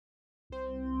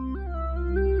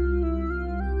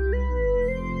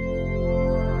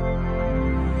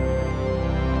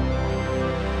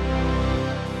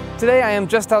Today I am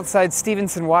just outside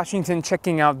Stevenson, Washington,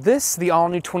 checking out the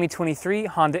all-new 2023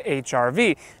 Honda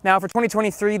HR-V. Now for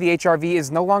 2023, the HR-V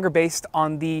is no longer based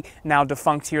on the now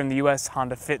defunct here in the US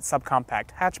Honda Fit subcompact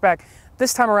hatchback.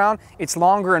 This time around, it's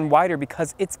longer and wider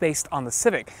because it's based on the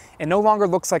Civic. It no longer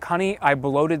looks like, honey, I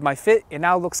bloated my Fit. It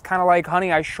now looks kind of like,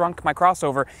 honey, I shrunk my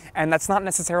crossover. And that's not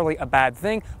necessarily a bad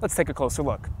thing. Let's take a closer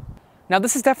look. Now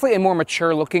this is definitely a more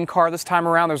mature looking car this time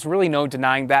around, there's really no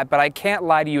denying that, but I can't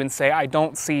lie to you and say I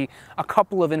don't see a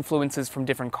couple of influences from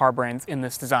different car brands in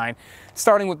this design.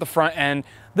 Starting with the front end,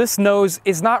 this nose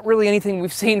is not really anything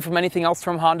we've seen from anything else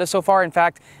from Honda so far. In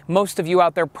fact, most of you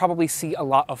out there probably see a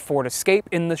lot of Ford Escape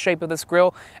in the shape of this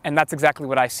grille, and that's exactly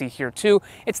what I see here too.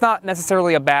 It's not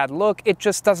necessarily a bad look, it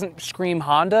just doesn't scream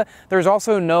Honda. There's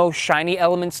also no shiny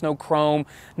elements, no chrome,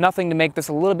 nothing to make this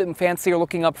a little bit fancier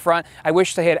looking up front. I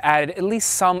wish they had added at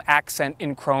least some accent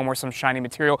in chrome or some shiny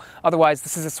material. Otherwise,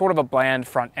 this is a sort of a bland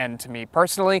front end to me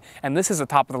personally, and this is a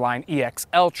top of the line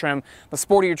EXL trim. The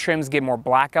sportier trims give more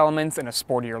black elements and a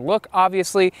sportier look,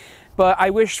 obviously, but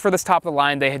I wish for this top of the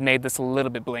line they had made this a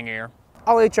little bit blingier.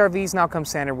 All HR-Vs now come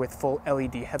standard with full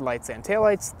LED headlights and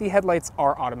taillights. The headlights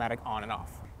are automatic on and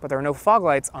off, but there are no fog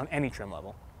lights on any trim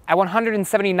level. At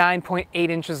 179.8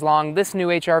 inches long, this new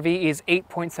HR-V is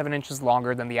 8.7 inches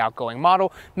longer than the outgoing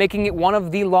model, making it one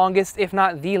of the longest, if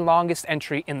not the longest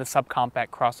entry in the subcompact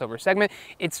crossover segment.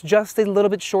 It's just a little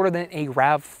bit shorter than a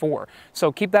RAV4.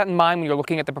 So keep that in mind when you're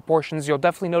looking at the proportions. You'll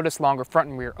definitely notice longer front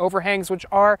and rear overhangs, which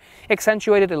are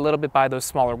accentuated a little bit by those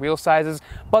smaller wheel sizes,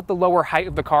 but the lower height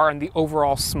of the car and the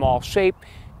overall small shape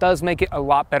does make it a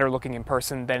lot better looking in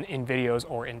person than in videos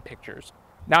or in pictures.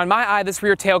 Now in my eye, this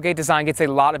rear tailgate design gets a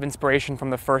lot of inspiration from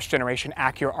the first generation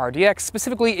Acura RDX,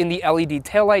 specifically in the LED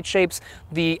taillight shapes,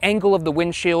 the angle of the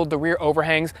windshield, the rear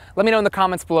overhangs. Let me know in the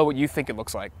comments below what you think it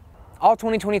looks like. All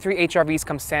 2023 HR-Vs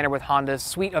come standard with Honda's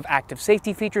suite of active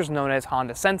safety features known as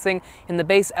Honda Sensing. In the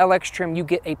base LX trim, you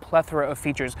get a plethora of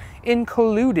features,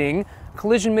 including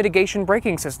collision mitigation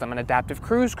braking system, an adaptive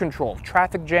cruise control,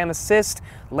 traffic jam assist,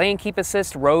 lane keep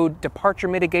assist, road departure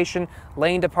mitigation,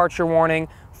 lane departure warning,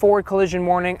 forward collision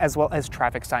warning, as well as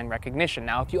traffic sign recognition.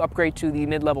 Now, if you upgrade to the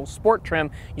mid-level sport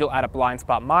trim, you'll add a blind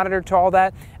spot monitor to all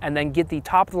that, and then get the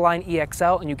top of the line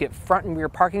EXL, and you get front and rear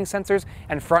parking sensors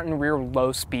and front and rear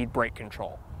low speed brake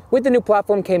control. With the new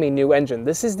platform came a new engine.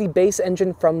 This is the base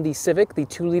engine from the Civic, the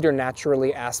 2-liter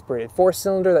naturally aspirated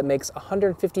 4-cylinder that makes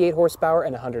 158 horsepower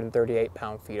and 138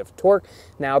 pound-feet of torque.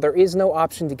 Now, there is no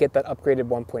option to get that upgraded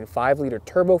 1.5-liter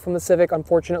turbo from the Civic,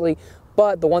 unfortunately,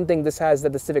 but the one thing this has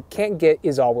that the Civic can't get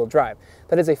is all-wheel drive.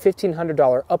 That is a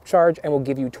 $1,500 upcharge and will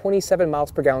give you 27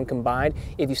 miles per gallon combined.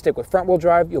 If you stick with front-wheel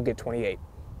drive, you'll get 28.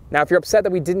 Now, if you're upset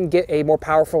that we didn't get a more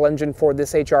powerful engine for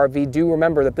this HR-V, do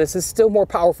remember that this is still more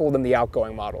powerful than the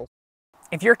outgoing model.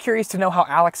 If you're curious to know how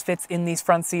Alex fits in these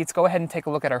front seats, go ahead and take a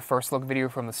look at our first look video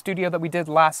from the studio that we did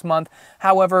last month.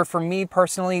 However, for me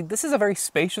personally, this is a very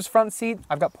spacious front seat.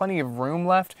 I've got plenty of room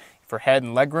left for head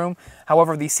and leg room.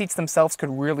 However, these seats themselves could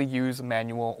really use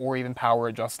manual or even power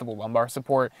adjustable lumbar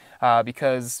support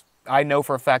because I know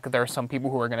for a fact that there are some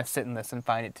people who are going to sit in this and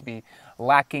find it to be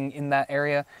lacking in that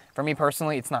area. For me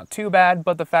personally, it's not too bad,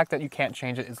 but the fact that you can't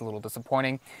change it is a little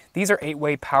disappointing. These are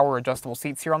 8-way power adjustable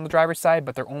seats here on the driver's side,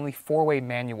 but they're only 4-way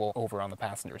manual over on the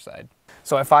passenger side.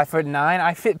 So at 5'9",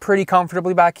 I fit pretty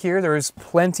comfortably back here. There is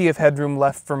plenty of headroom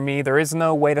left for me. There is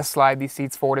no way to slide these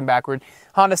seats forward and backward.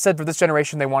 Honda said for this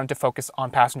generation they wanted to focus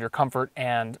on passenger comfort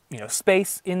and,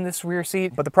 space in this rear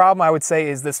seat. But the problem I would say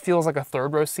is this feels like a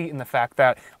third row seat in the fact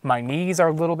that my knees are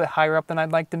a little bit higher up than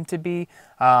I'd like them to be.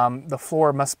 The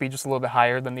floor must be just a little bit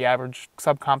higher than the average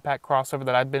subcompact crossover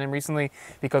that I've been in recently,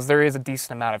 because there is a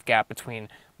decent amount of gap between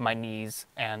my knees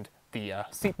and the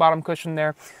seat bottom cushion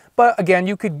there. But again,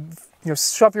 you could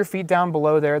shove your feet down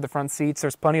below there, the front seats.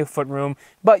 There's plenty of foot room,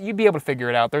 but you'd be able to figure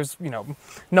it out. There's,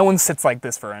 no one sits like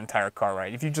this for an entire car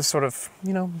ride. If you just sort of,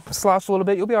 slouch a little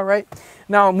bit, you'll be all right.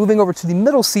 Now, moving over to the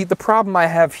middle seat, the problem I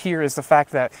have here is the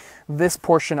fact that this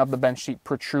portion of the bench seat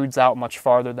protrudes out much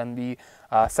farther than the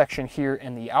section here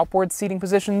in the outboard seating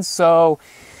positions. So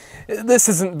this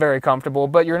isn't very comfortable,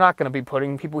 but you're not going to be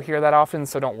putting people here that often,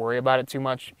 so don't worry about it too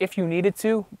much. If you needed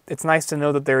to, it's nice to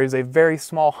know that there is a very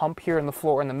small hump here in the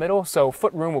floor in the middle, so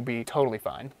foot room will be totally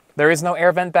fine. There is no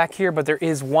air vent back here, but there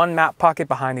is one map pocket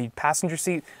behind the passenger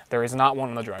seat. There is not one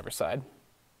on the driver's side.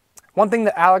 One thing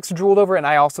that Alex drooled over, and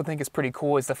I also think is pretty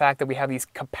cool, is the fact that we have these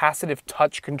capacitive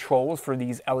touch controls for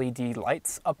these LED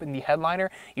lights up in the headliner.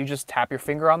 You just tap your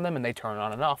finger on them and they turn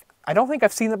on and off. I don't think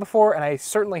I've seen that before, and I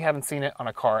certainly haven't seen it on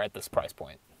a car at this price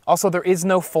point. Also, there is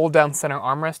no fold-down center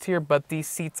armrest here, but these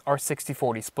seats are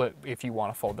 60-40 split if you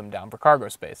want to fold them down for cargo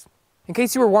space. In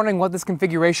case you were wondering what this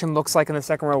configuration looks like in the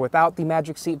second row without the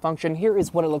magic seat function, here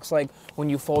is what it looks like when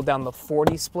you fold down the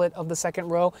 40 split of the second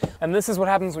row, and this is what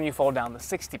happens when you fold down the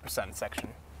 60% section.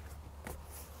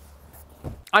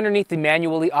 Underneath the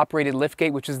manually operated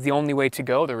liftgate, which is the only way to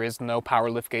go, there is no power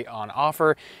liftgate on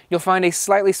offer, you'll find a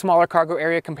slightly smaller cargo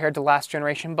area compared to last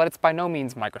generation, but it's by no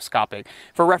means microscopic.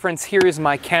 For reference, here is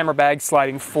my camera bag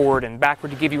sliding forward and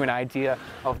backward to give you an idea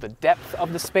of the depth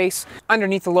of the space.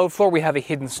 Underneath the load floor, we have a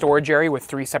hidden storage area with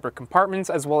 3 separate compartments,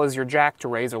 as well as your jack to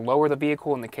raise or lower the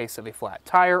vehicle in the case of a flat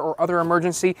tire or other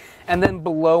emergency. And then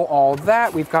below all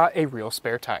that, we've got a real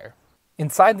spare tire.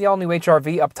 Inside the all-new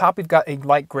HR-V, up top we've got a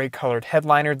light gray colored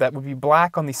headliner that would be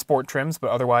black on the sport trims,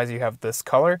 but otherwise you have this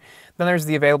color. Then there's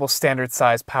the available standard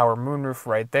size power moonroof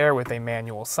right there with a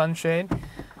manual sunshade.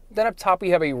 Then up top we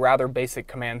have a rather basic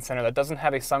command center that doesn't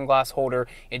have a sunglass holder.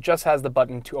 It just has the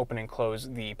button to open and close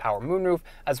the power moonroof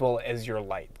as well as your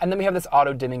light. And then we have this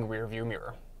auto-dimming rear view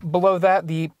mirror. Below that,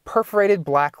 the perforated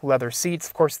black leather seats.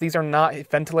 Of course, these are not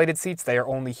ventilated seats, they are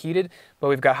only heated, but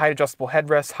we've got height adjustable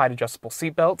headrests, height adjustable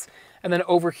seat belts. And then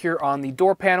over here on the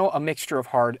door panel, a mixture of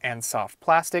hard and soft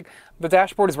plastic. The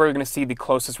dashboard is where you're going to see the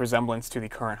closest resemblance to the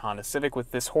current Honda Civic, with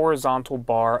this horizontal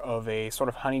bar of a sort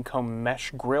of honeycomb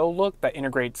mesh grille look that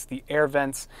integrates the air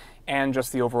vents and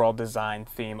just the overall design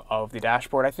theme of the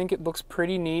dashboard. I think it looks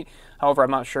pretty neat. However, I'm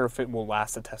not sure if it will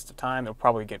last the test of time. It'll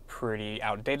probably get pretty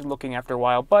outdated looking after a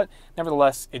while, but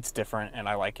nevertheless, it's different and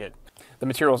I like it. The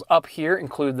materials up here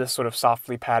include this sort of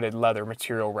softly padded leather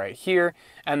material right here,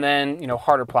 and then, you know,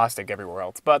 harder plastic everywhere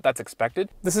else, but that's expected.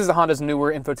 This is Honda's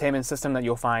newer infotainment system that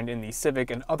you'll find in the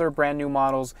Civic and other brand new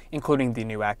models, including the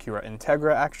new Acura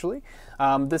Integra, actually.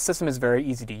 This system is very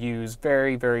easy to use,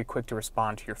 very, very quick to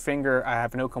respond to your finger. I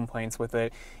have no complaints with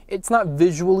it. It's not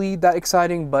visually that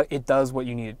exciting, but it does what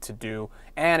you need it to do,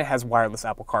 and it has wireless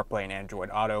Apple CarPlay and Android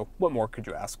Auto. What more could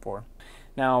you ask for?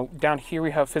 Now, down here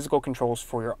we have physical controls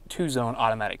for your 2-zone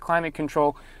automatic climate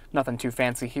control. Nothing too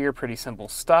fancy here, pretty simple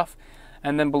stuff.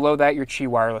 And then below that, your Qi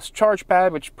wireless charge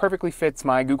pad, which perfectly fits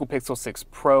my Google Pixel 6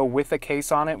 Pro with a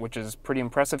case on it, which is pretty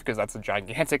impressive because that's a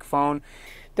gigantic phone.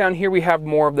 Down here we have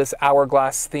more of this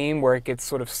hourglass theme where it gets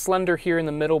sort of slender here in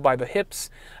the middle by the hips.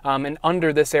 And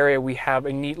under this area we have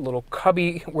a neat little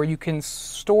cubby where you can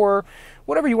store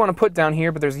whatever you want to put down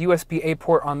here, but there's a USB-A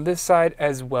port on this side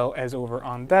as well as over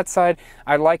on that side.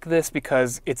 I like this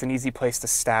because it's an easy place to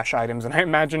stash items, and I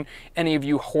imagine any of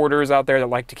you hoarders out there that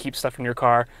like to keep stuff in your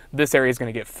car, this area is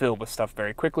going to get filled with stuff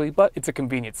very quickly, but it's a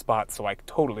convenient spot, so I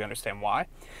totally understand why.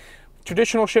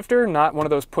 Traditional shifter, not one of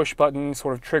those push button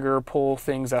sort of trigger pull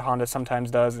things that Honda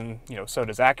sometimes does, and so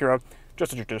does Acura.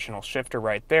 Just a traditional shifter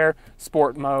right there.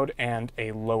 Sport mode and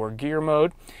a lower gear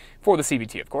mode for the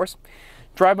CVT, of course.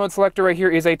 Drive mode selector right here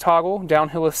is a toggle,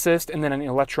 downhill assist, and then an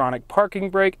electronic parking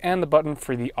brake, and the button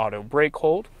for the auto brake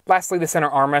hold. Lastly, the center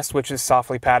armrest, which is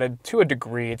softly padded to a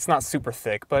degree. It's not super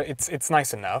thick, but it's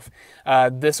nice enough.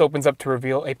 This opens up to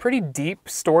reveal a pretty deep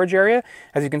storage area.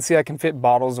 As you can see, I can fit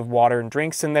bottles of water and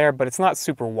drinks in there, but it's not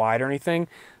super wide or anything.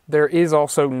 There is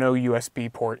also no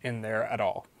USB port in there at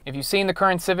all. If you've seen the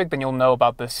current Civic, then you'll know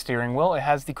about this steering wheel. It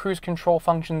has the cruise control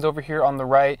functions over here on the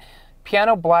right.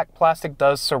 Piano black plastic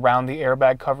does surround the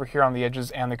airbag cover here on the edges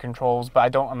and the controls, but I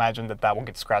don't imagine that that will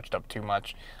get scratched up too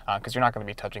much because you're not going to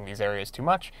be touching these areas too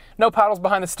much. No paddles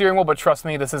behind the steering wheel, but trust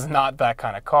me, this is not that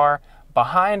kind of car.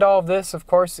 Behind all of this, of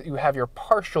course, you have your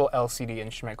partial LCD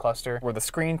instrument cluster, where the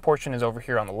screen portion is over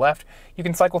here on the left. You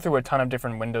can cycle through a ton of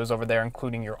different windows over there,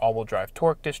 including your all-wheel drive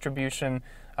torque distribution.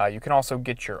 You can also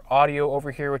get your audio over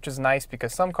here, which is nice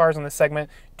because some cars in this segment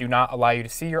do not allow you to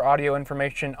see your audio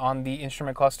information on the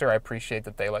instrument cluster. I appreciate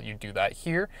that they let you do that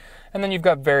here. And then you've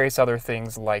got various other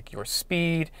things like your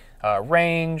speed,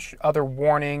 range, other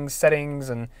warnings, settings,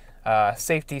 and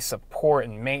safety support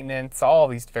and maintenance, all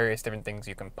these various different things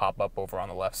you can pop up over on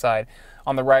the left side.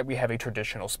 On the right, we have a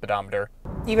traditional speedometer.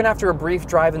 Even after a brief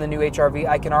drive in the new HR-V,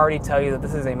 I can already tell you that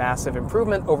this is a massive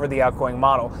improvement over the outgoing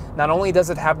model. Not only does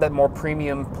it have that more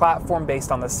premium platform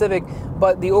based on the Civic,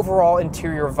 but the overall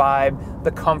interior vibe,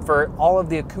 the comfort, all of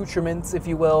the accoutrements, if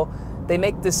you will, they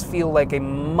make this feel like a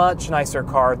much nicer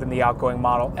car than the outgoing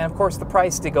model. And of course, the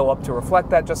price did go up to reflect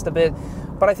that just a bit,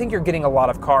 but I think you're getting a lot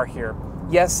of car here.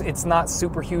 Yes, it's not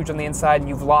super huge on the inside, and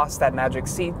you've lost that magic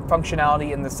seat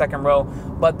functionality in the second row,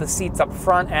 but the seats up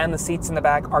front and the seats in the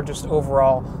back are just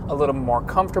overall a little more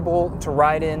comfortable to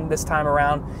ride in this time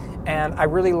around. and I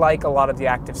really like a lot of the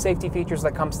active safety features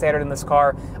that come standard in this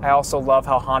car. I also love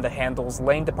how Honda handles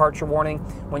lane departure warning.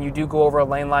 When you do go over a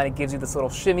lane line, it gives you this little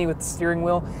shimmy with the steering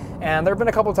wheel, and there have been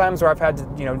a couple times where I've had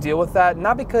to deal with that,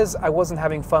 not because I wasn't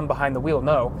having fun behind the wheel.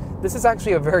 No, this is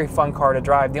actually a very fun car to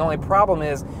drive. The only problem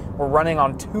is we're running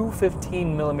on two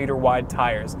 15mm wide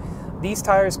tires. These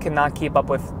tires cannot keep up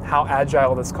with how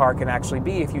agile this car can actually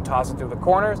be if you toss it through the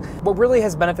corners. What really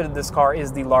has benefited this car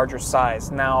is the larger size.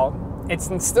 Now,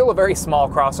 it's still a very small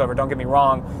crossover, don't get me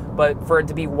wrong, but for it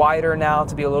to be wider now,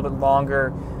 to be a little bit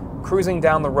longer, cruising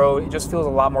down the road, it just feels a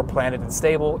lot more planted and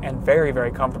stable and very,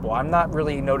 very comfortable. I'm not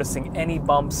really noticing any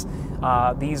bumps.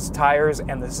 These tires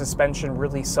and the suspension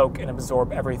really soak and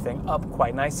absorb everything up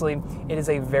quite nicely. It is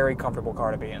a very comfortable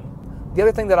car to be in. The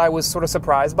other thing that I was sort of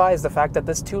surprised by is the fact that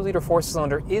this 2-liter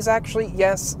 4-cylinder is actually,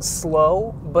 yes,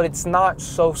 slow, but it's not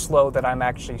so slow that I'm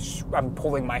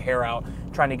pulling my hair out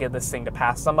trying to get this thing to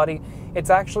pass somebody. It's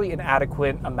actually an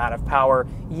adequate amount of power.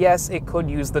 Yes, it could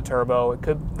use the turbo.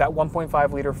 That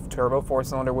 1.5-liter turbo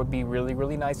 4-cylinder would be really,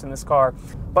 really nice in this car,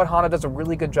 but Honda does a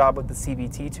really good job with the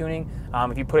CVT tuning.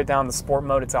 If you put it down in the sport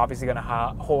mode, it's obviously going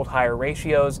to hold higher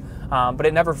ratios, but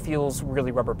it never feels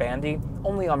really rubber bandy.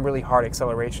 Only on really hard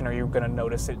acceleration are you going to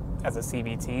notice it as a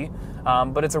CVT,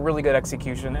 but it's a really good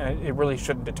execution, and it really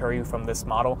shouldn't deter you from this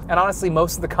model. And honestly,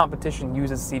 most of the competition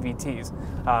uses CVTs.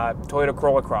 Toyota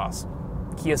Corolla Cross,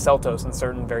 Kia Seltos in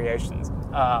certain variations.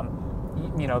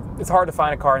 It's hard to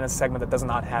find a car in this segment that does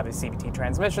not have a CVT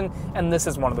transmission, and this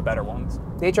is one of the better ones.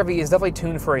 The HR-V is definitely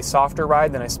tuned for a softer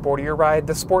ride than a sportier ride.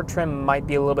 The sport trim might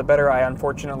be a little bit better. I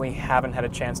unfortunately haven't had a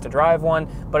chance to drive one,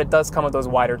 but it does come with those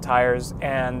wider tires,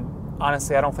 and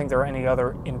honestly, I don't think there are any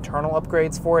other internal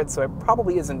upgrades for it, so it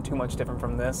probably isn't too much different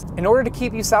from this. In order to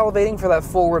keep you salivating for that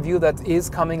full review that is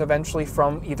coming eventually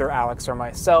from either Alex or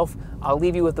myself, I'll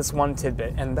leave you with this one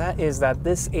tidbit, and that is that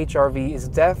this HR-V is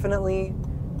definitely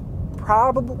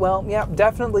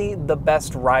definitely the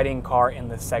best riding car in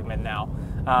this segment now.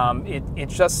 It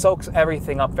just soaks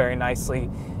everything up very nicely.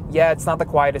 Yeah, it's not the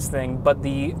quietest thing, but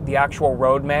the actual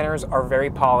road manners are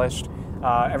very polished.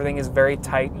 Everything is very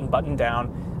tight and buttoned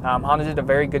down. Honda did a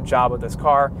very good job with this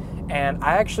car, and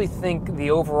I actually think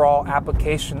the overall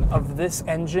application of this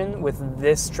engine with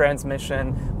this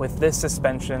transmission, with this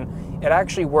suspension, it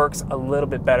actually works a little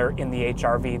bit better in the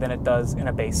HR-V than it does in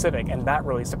a base Civic, and that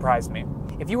really surprised me.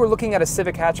 If you were looking at a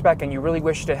Civic hatchback and you really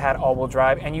wished it had all-wheel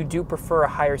drive and you do prefer a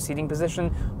higher seating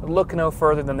position, look no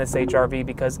further than this HR-V,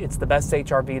 because it's the best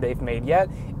HR-V they've made yet,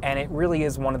 and it really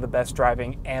is one of the best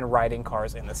driving and riding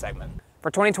cars in the segment. For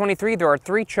 2023, there are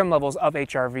 3 trim levels of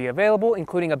HR-V available,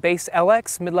 including a base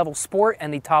LX, mid-level Sport,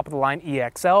 and the top-of-the-line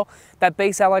EXL. That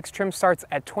base LX trim starts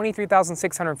at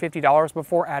 $23,650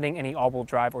 before adding any all-wheel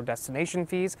drive or destination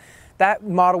fees. That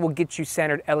model will get you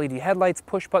standard LED headlights,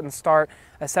 push-button start,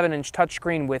 a 7-inch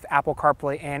touchscreen with Apple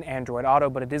CarPlay and Android Auto,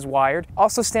 but it is wired.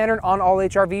 Also standard on all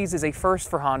HR-Vs is a first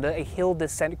for Honda, a hill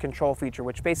descent control feature,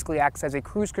 which basically acts as a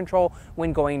cruise control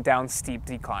when going down steep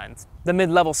declines. The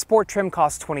mid-level Sport trim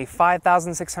costs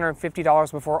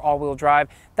 $25,650 before all-wheel drive.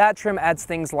 That trim adds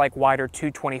things like wider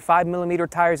 225mm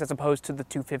tires as opposed to the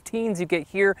 215s you get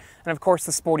here, and of course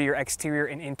the sportier exterior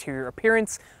and interior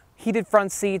appearance, heated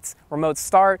front seats, remote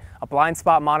start, a blind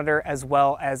spot monitor, as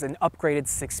well as an upgraded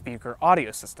 6-speaker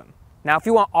audio system. Now, if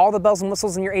you want all the bells and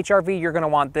whistles in your HR-V, you're going to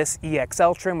want this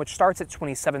EXL trim, which starts at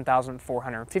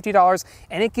 $27,450,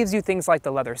 and it gives you things like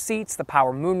the leather seats, the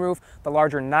power moonroof, the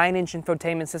larger 9-inch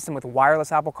infotainment system with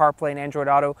wireless Apple CarPlay and Android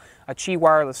Auto, a Qi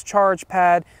wireless charge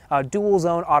pad,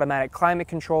 dual-zone automatic climate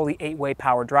control, the 8-way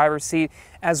power driver's seat,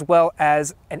 as well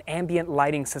as an ambient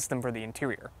lighting system for the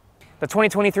interior. The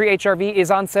 2023 HR-V is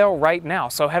on sale right now,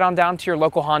 so head on down to your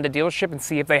local Honda dealership and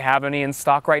see if they have any in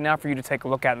stock right now for you to take a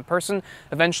look at in person.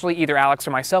 Eventually, either Alex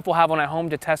or myself will have one at home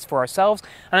to test for ourselves.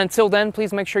 And until then,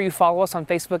 please make sure you follow us on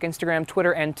Facebook, Instagram,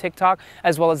 Twitter, and TikTok,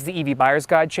 as well as the EV Buyer's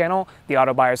Guide channel, the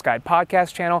Auto Buyer's Guide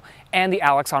podcast channel, and the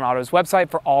Alex on Auto's website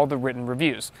for all the written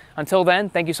reviews. Until then,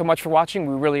 thank you so much for watching.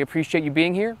 We really appreciate you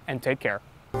being here, and take care.